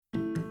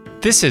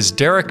This is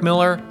Derek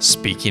Miller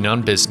speaking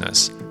on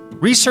business.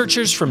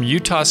 Researchers from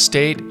Utah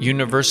State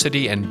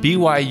University and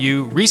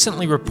BYU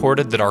recently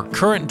reported that our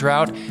current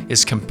drought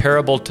is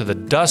comparable to the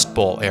Dust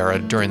Bowl era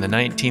during the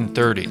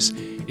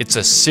 1930s. It's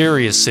a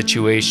serious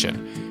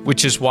situation,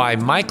 which is why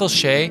Michael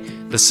Shea,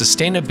 the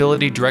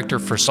Sustainability Director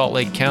for Salt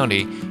Lake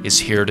County, is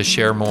here to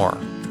share more.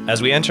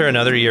 As we enter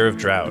another year of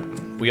drought,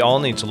 we all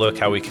need to look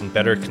how we can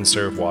better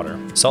conserve water.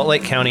 Salt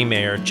Lake County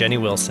Mayor Jenny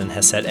Wilson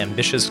has set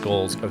ambitious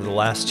goals over the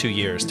last 2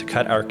 years to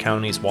cut our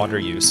county's water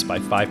use by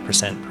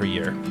 5% per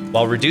year.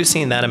 While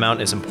reducing that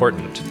amount is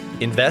important,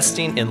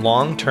 investing in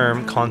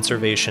long-term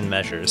conservation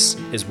measures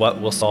is what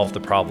will solve the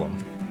problem.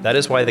 That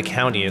is why the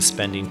county is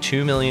spending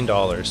 $2 million to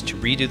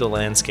redo the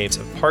landscapes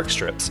of park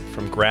strips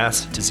from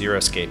grass to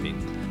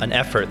xeriscaping, an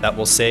effort that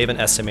will save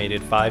an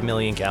estimated 5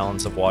 million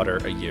gallons of water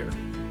a year.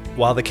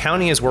 While the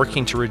county is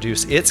working to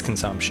reduce its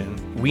consumption,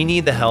 we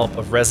need the help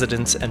of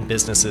residents and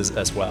businesses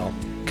as well.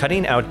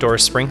 Cutting outdoor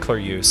sprinkler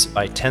use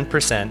by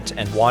 10%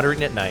 and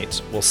watering at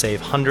night will save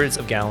hundreds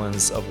of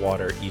gallons of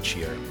water each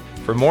year.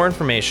 For more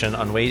information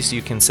on ways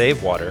you can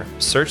save water,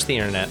 search the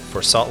internet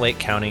for Salt Lake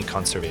County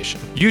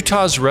Conservation.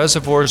 Utah's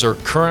reservoirs are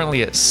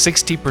currently at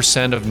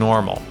 60% of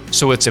normal,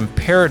 so it's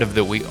imperative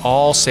that we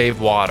all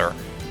save water.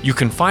 You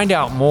can find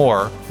out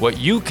more what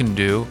you can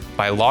do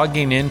by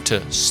logging into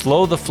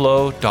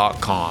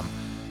slowtheflow.com.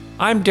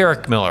 I'm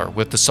Derek Miller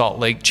with the Salt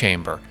Lake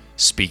Chamber,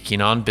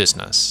 speaking on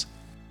business.